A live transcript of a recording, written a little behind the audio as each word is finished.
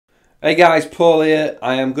Hey guys, Paul here.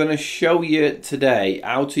 I am going to show you today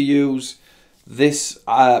how to use this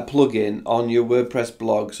plugin on your WordPress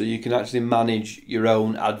blog so you can actually manage your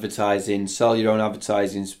own advertising, sell your own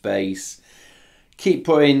advertising space. Keep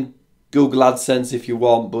putting Google AdSense if you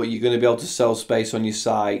want, but you're going to be able to sell space on your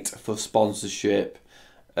site for sponsorship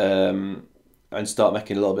and start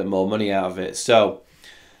making a little bit more money out of it. So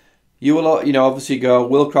you will, obviously go.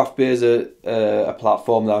 World Craft Beer is a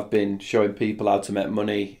platform that I've been showing people how to make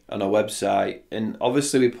money on a website, and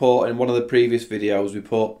obviously we put in one of the previous videos we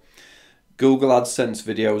put Google AdSense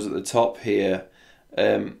videos at the top here,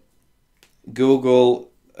 Google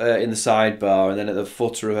in the sidebar, and then at the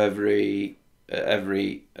footer of every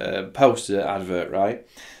poster advert. Right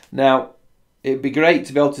now, it'd be great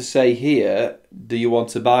to be able to say here, do you want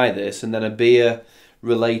to buy this, and then a beer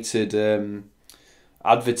related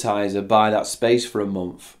advertiser buy that space for a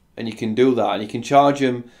month, and you can do that, and you can charge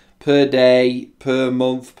them per day, per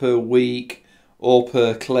month, per week, or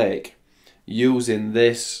per click using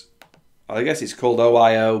this. I guess it's called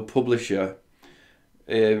OIO Publisher.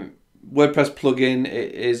 WordPress plugin.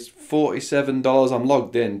 It is $47. I'm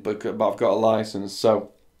logged in, but I've got a license,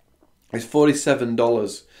 so it's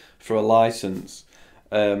 $47 for a license.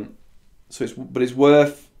 But it's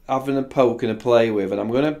worth having a poke and a play with, and I'm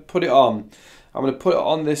going to put it on. I'm going to put it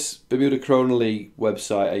on this Bermuda Corona League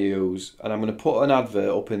website I use, and I'm going to put an advert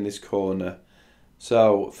up in this corner.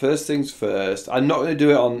 So first things first, I'm not going to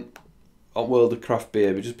do it on World of Craft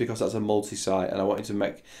Beer, but just because that's a multi-site, and I wanted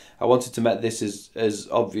to make this as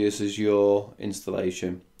obvious as your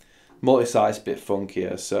installation. Multi-site's a bit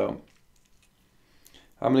funkier, so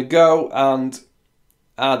I'm going to go and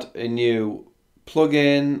add a new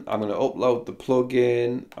plugin. I'm going to upload the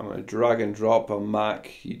plugin. I'm going to drag and drop on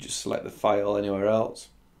Mac. You just select the file anywhere else.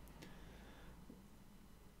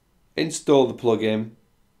 Install the plugin.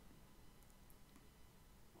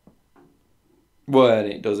 When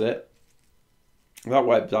it does it. That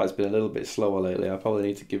website's been a little bit slower lately. I probably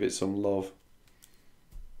need to give it some love.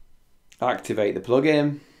 Activate the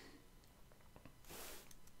plugin.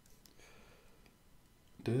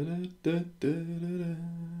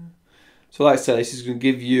 So like I said, this is going to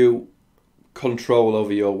give you control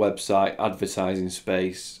over your website advertising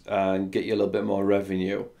space and get you a little bit more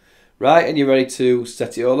revenue. Right, and you're ready to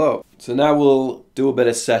set it all up. So now we'll do a bit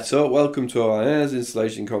of setup. Welcome to OIO's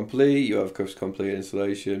installation complete. You have of course completed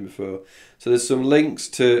installation before. So there's some links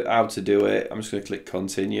to how to do it. I'm just going to click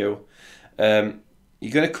continue. You're going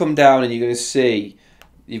to come down and you're going to see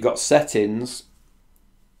you've got settings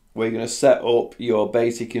where you're going to set up your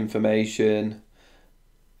basic information.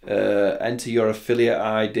 Enter your affiliate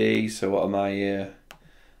ID. So what am I here?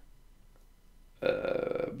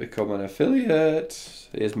 Become an affiliate.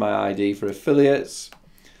 Here's my ID for affiliates.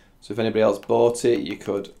 So if anybody else bought it, you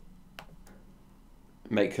could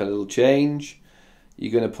make a little change.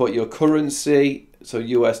 You're going to put your currency, so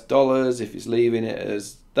US dollars, if it's leaving it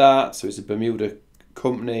as that. So it's a Bermuda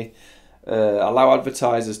company. Allow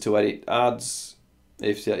advertisers to edit ads.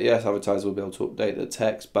 If yes, advertisers will be able to update the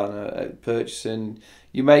text banner purchasing.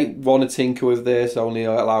 You may want to tinker with this. Only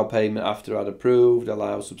allow payment after ad approved.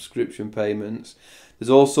 Allow subscription payments. There's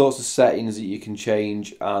all sorts of settings that you can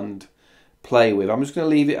change and play with. I'm just going to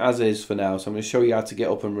leave it as is for now. So I'm going to show you how to get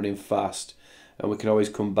up and running fast, and we can always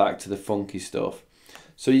come back to the funky stuff.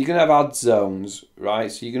 So you're going to have ad zones,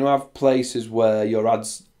 right? So you're going to have places where your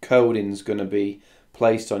ads coding is going to be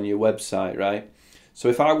placed on your website, right? So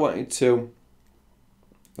if I wanted to,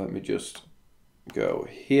 let me just go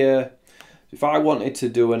here. If I wanted to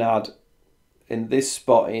do an ad in this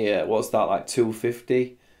spot here, what's that, like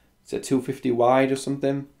 250? Is it 250 wide or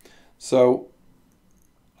something? So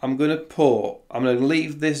I'm going to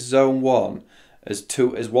leave this zone 1 as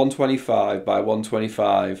 125 by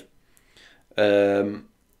 125, and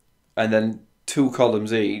then 2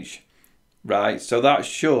 columns each, right? So that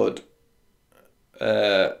should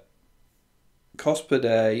cost per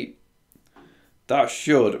day. That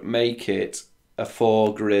should make it a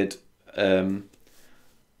 4-grid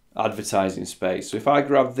advertising space. So if I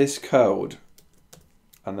grab this code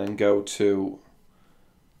and then go to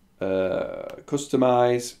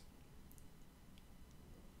customize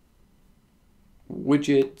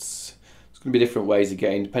widgets, it's going to be different ways of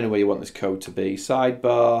getting, depending where you want this code to be.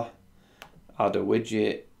 Sidebar, add a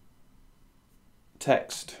widget,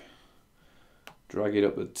 text, drag it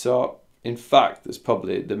up the top. In fact,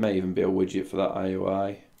 there may even be a widget for that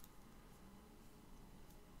IOI.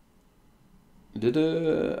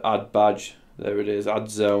 Add badge, there it is,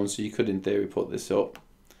 add zone. So you could in theory put this up,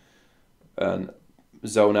 and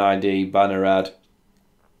zone ID, banner ad,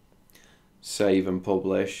 save and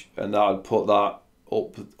publish, and that would put that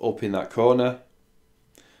up in that corner.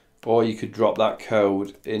 or you could drop that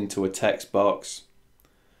code into a text box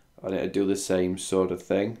and it'll do the same sort of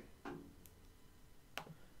thing.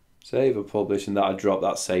 Save and publish, and that'll drop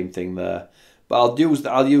that same thing there. But I'll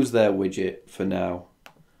use their widget for now.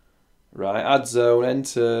 Right, add zone,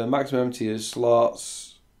 enter, maximum empty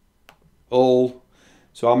slots, all.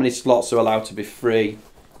 So how many slots are allowed to be free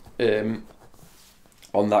on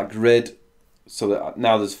that grid? So that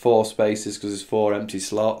now there's 4 spaces because there's 4 empty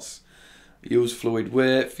slots. Use fluid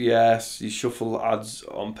width, yes. You shuffle ads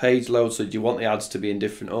on page load, so do you want the ads to be in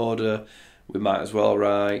different order? We might as well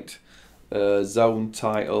write zone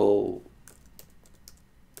title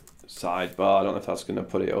sidebar. I don't know if that's going to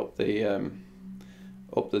put it up the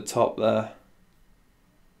top there.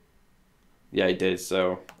 Yeah, it did.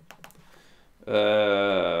 So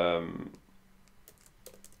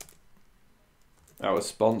our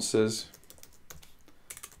sponsors.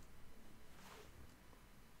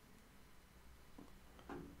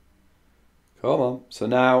 Come on. So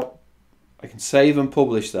now I can save and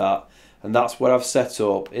publish that, and that's what I've set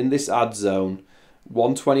up in this ad zone.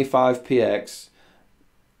 125px,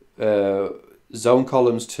 zone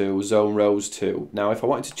columns 2, zone rows 2. Now if I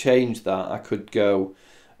wanted to change that, I could go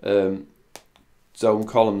zone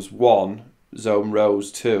columns 1, zone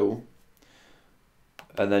rows 2,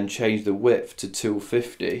 and then change the width to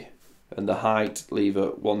 250 and the height leave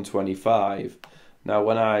at 125. Now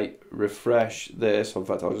when I refresh this, in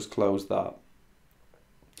fact I'll just close that,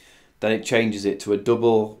 then it changes it to a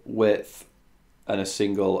double width and a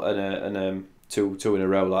single and two in a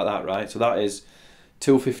row like that, right? So that is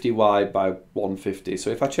 250 wide by 150. So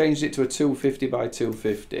if I changed it to a 250 by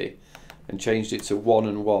 250 and changed it to 1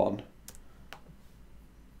 and 1,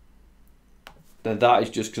 then that is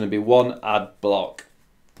just going to be one ad block,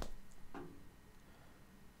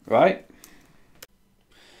 right?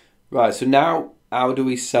 Right, so now how do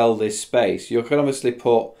we sell this space? You can obviously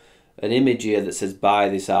put an image here that says buy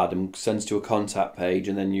this ad and sends to a contact page,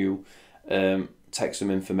 and then you text some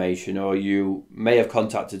information, or you may have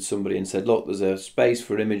contacted somebody and said, look, there's a space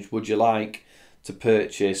for image, would you like to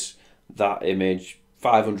purchase that image,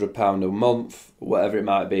 £500 a month, whatever it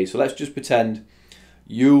might be. So let's just pretend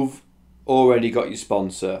you've already got your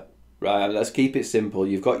sponsor, right? Let's keep it simple.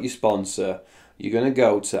 You've got your sponsor. You're going to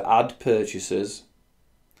go to add purchasers,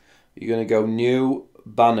 you're going to go new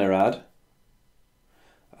banner ad,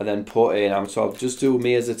 and then put in, so I'll just do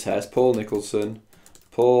me as a test, Paul Nicholson,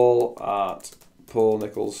 paul at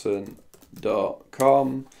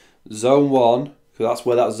paulnicholson.com, zone 1, because that's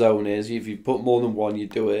where that zone is. If you put more than 1, you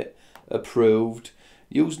do it, approved.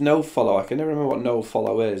 Use no follow. I can never remember what no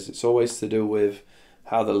follow is. It's always to do with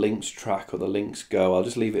how the links track or the links go. I'll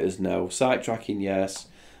just leave it as no. Site tracking, yes.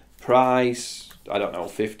 Price, I don't know,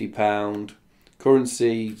 £50.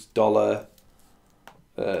 Currency, dollar.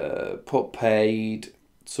 Put paid.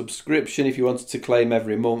 Subscription, if you wanted to claim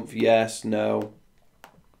every month, yes, no.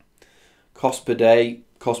 Cost per day,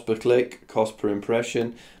 cost per click, cost per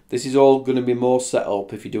impression. This is all going to be more set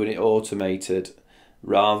up if you're doing it automated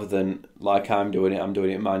rather than like I'm doing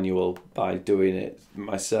it manual by doing it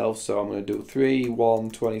myself. So I'm going to do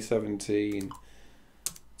 3/1/2017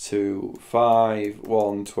 to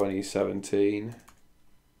 5/1/2017.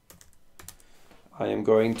 I am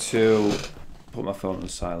going to put my phone on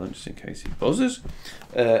silent just in case it buzzes.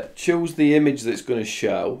 Choose the image that's going to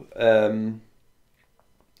show.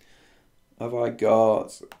 Have I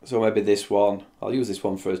got, so maybe this one. I'll use this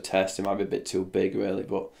one for a test. It might be a bit too big really,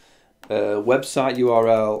 but website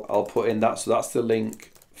URL, I'll put in that. So that's the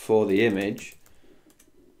link for the image.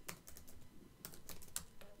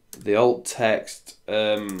 The alt text,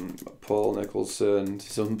 Paul Nicholson,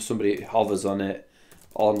 somebody hovers on it,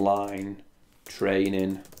 online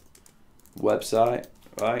training website,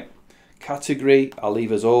 right? Category, I'll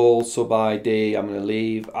leave as all, sub ID, I'm going to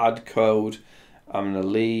leave, ad code, I'm going to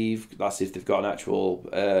leave, that's if they've got an actual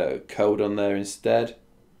code on there instead.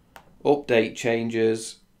 Update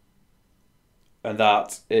changes, and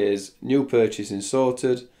that is new purchasing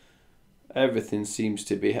sorted. Everything seems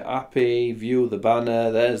to be happy. View the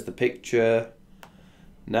banner, there's the picture.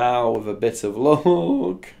 Now with a bit of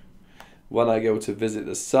luck, when I go to visit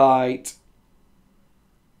the site,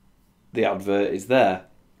 the advert is there.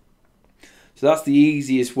 So that's the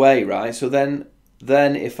easiest way, right? So then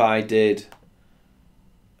if I did,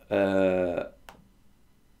 if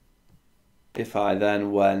I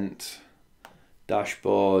then went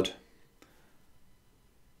dashboard,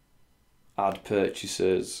 add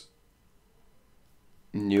purchasers,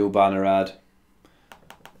 new banner ad,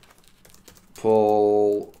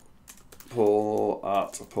 Paul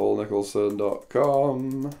at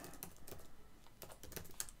paulnicholson.com,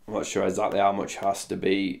 I'm not sure exactly how much has to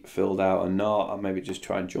be filled out or not. I'll maybe just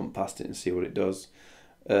try and jump past it and see what it does.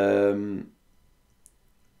 Have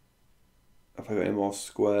I got any more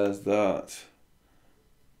squares that?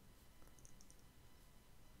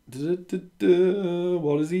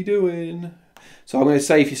 What is he doing? So I'm going to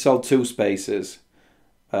say if you sold 2 spaces.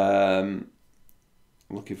 I'm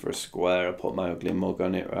looking for a square. I put my ugly mug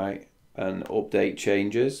on it, right? And update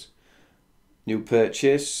changes. New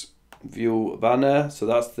purchase. View banner. So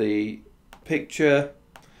that's the picture.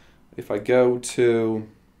 If I go to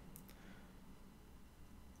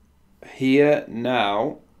here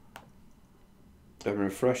now and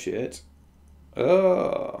refresh it.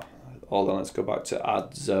 Oh, hold on, let's go back to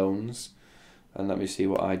add zones and let me see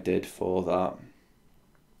what I did for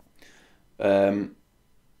that.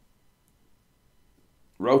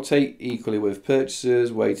 Rotate equally with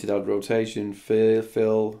purchases, weighted add rotation,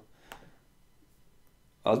 fill.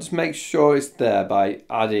 I'll just make sure it's there by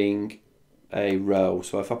adding a row.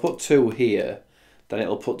 So if I put 2 here, then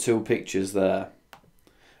it'll put 2 pictures there.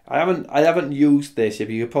 I haven't used this.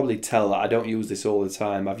 If you could probably tell that I don't use this all the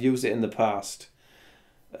time. I've used it in the past.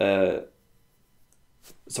 So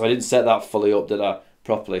I didn't set that fully up, did I?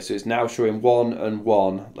 Properly. So it's now showing 1 and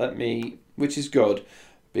 1. Which is good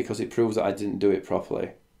because it proves that I didn't do it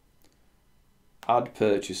properly. Add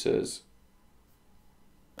purchases.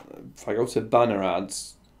 If I go to banner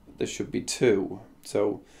ads, there should be 2.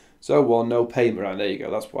 So 1, no payment. Right, there you go.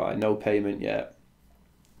 That's why. No payment yet.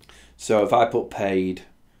 So if I put paid,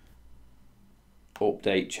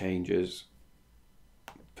 update changes,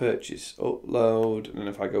 purchase, upload, and then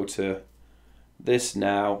if I go to this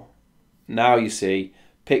now you see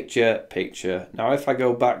picture, picture. Now if I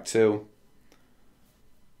go back to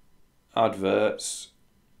adverts,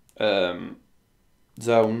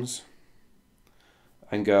 zones,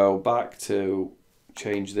 and go back to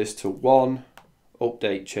change this to 1,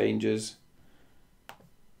 update changes,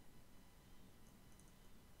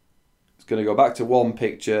 it's going to go back to 1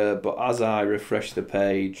 picture, but as I refresh the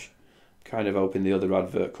page, kind of open, the other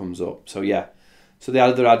advert comes up. So yeah, so the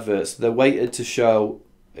other adverts, they're weighted to show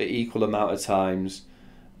an equal amount of times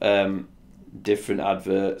different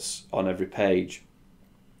adverts on every page.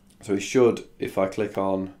 So it should, if I click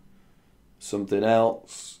on something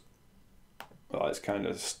else, oh, it's kind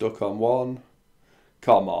of stuck on 1.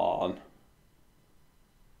 Come on.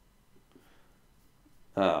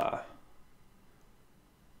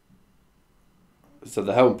 So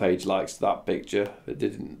the home page likes that picture. It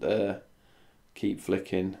didn't keep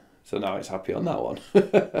flicking. So now it's happy on that one.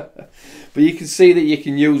 But you can see that you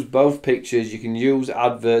can use both pictures. You can use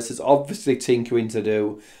adverts. It's obviously tinkering to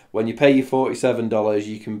do. When you pay your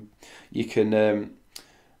 $47, you can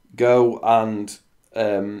go and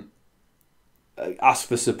ask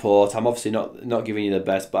for support. I'm obviously not giving you the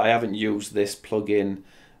best, but I haven't used this plugin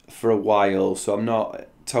for a while, so I'm not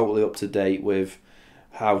totally up to date with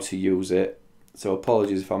how to use it. So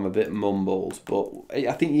apologies if I'm a bit mumbled, but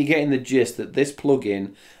I think you're getting the gist that this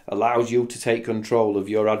plugin allows you to take control of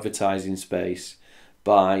your advertising space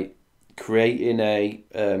by creating a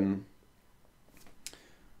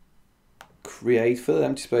create for the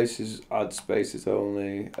empty spaces, add spaces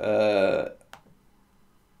only.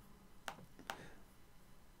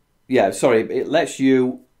 Yeah, sorry, it lets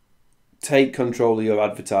you take control of your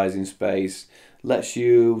advertising space, lets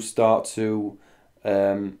you start to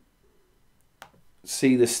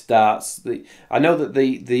see the stats. I know that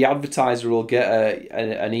the advertiser will get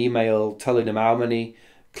an email telling them how many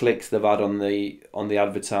clicks they've had on the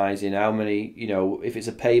advertising, how many, if it's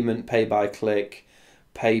a payment, pay by click,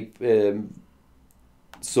 pay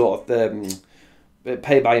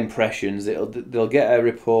pay by impressions. They'll get a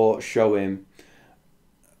report showing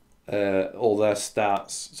all their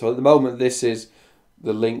stats. So at the moment, this is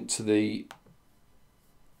the link to the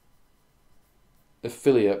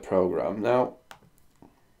affiliate program. Now,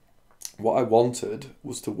 what I wanted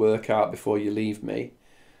was to work out before you leave me.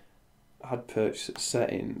 Add purchase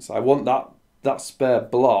settings. I want that spare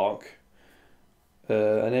block.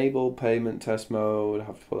 Enable payment test mode. I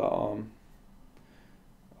have to put that on.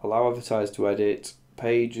 Allow advertiser to edit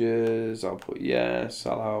pages. I'll put yes.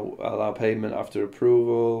 Allow payment after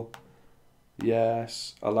approval.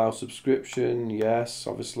 Yes. Allow subscription. Yes,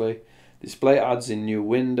 obviously. Display ads in new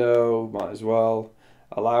window. Might as well.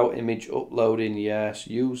 Allow image uploading, yes.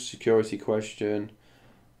 Use security question.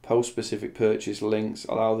 Post specific purchase links.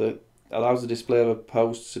 Allows the display of a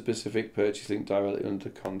post specific purchase link directly under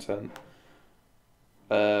content.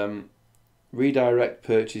 Redirect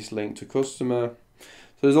purchase link to customer.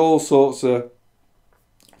 So there's all sorts of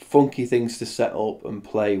funky things to set up and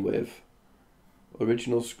play with.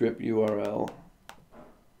 Original script URL.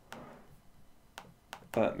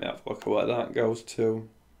 Let me have a look at where that goes to.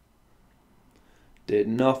 Did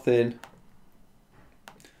nothing.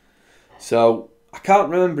 So I can't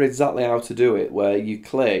remember exactly how to do it, where you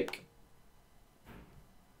click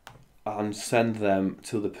and send them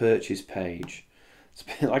to the purchase page. It's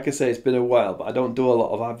been, like I say, it's been a while, but I don't do a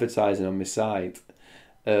lot of advertising on my site.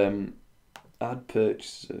 Add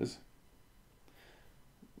purchases.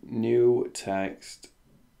 New text.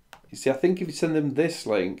 You see, I think if you send them this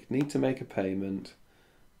link, need to make a payment.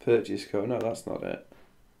 Purchase code. No, that's not it.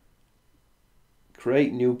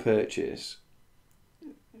 Create new purchase.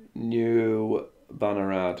 New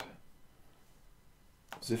banner ad.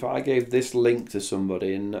 So if I gave this link to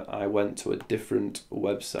somebody and I went to a different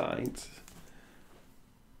website,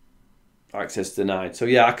 access denied. So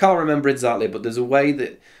yeah, I can't remember exactly, but there's a way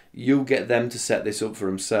that you get them to set this up for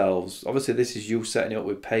themselves. Obviously this is you setting it up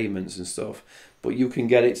with payments and stuff, but you can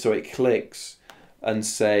get it so it clicks and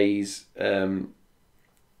says,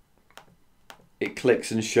 it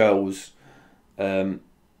clicks and shows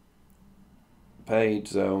paid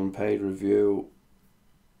zone, paid review,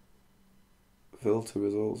 filter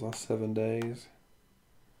results last 7 days.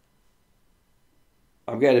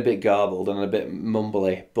 I'm getting a bit garbled and a bit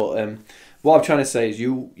mumbly, but what I'm trying to say is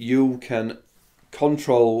you can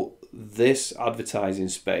control this advertising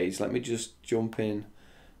space. Let me just jump in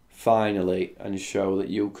finally and show that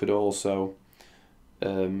you could also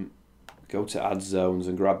go to ad zones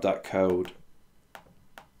and grab that code.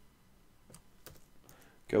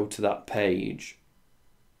 Go to that page,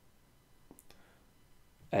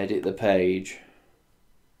 edit the page,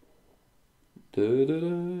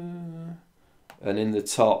 and in the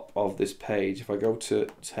top of this page, if I go to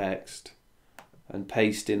text and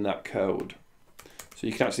paste in that code, so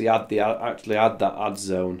you can actually add that ad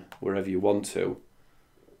zone wherever you want to,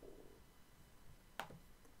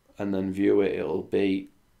 and then view it. It'll be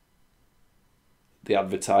the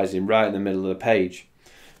advertising right in the middle of the page,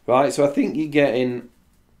 right? So I think you're getting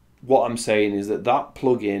what I'm saying is that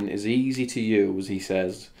plugin is easy to use, he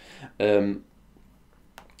says, in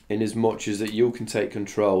as much as that you can take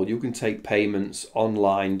control, you can take payments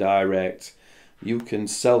online direct, you can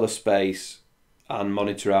sell the space and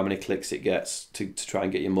monitor how many clicks it gets to try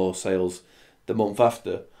and get you more sales the month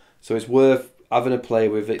after. So it's worth having a play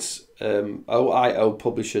with. It's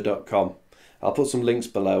OIOpublisher.com. I'll put some links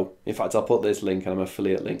below. In fact, I'll put this link and an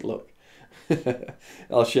affiliate link, look.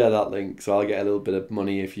 I'll share that link, so I'll get a little bit of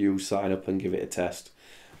money if you sign up and give it a test.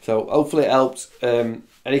 So hopefully it helps.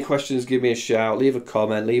 Any questions, give me a shout, leave a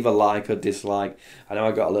comment, leave a like or dislike. I know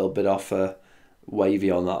I got a little bit off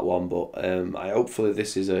wavy on that one, but hopefully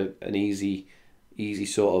this is an easy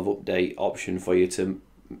sort of update option for you to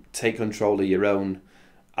take control of your own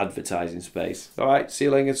advertising space. All right, see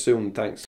you later soon. Thanks.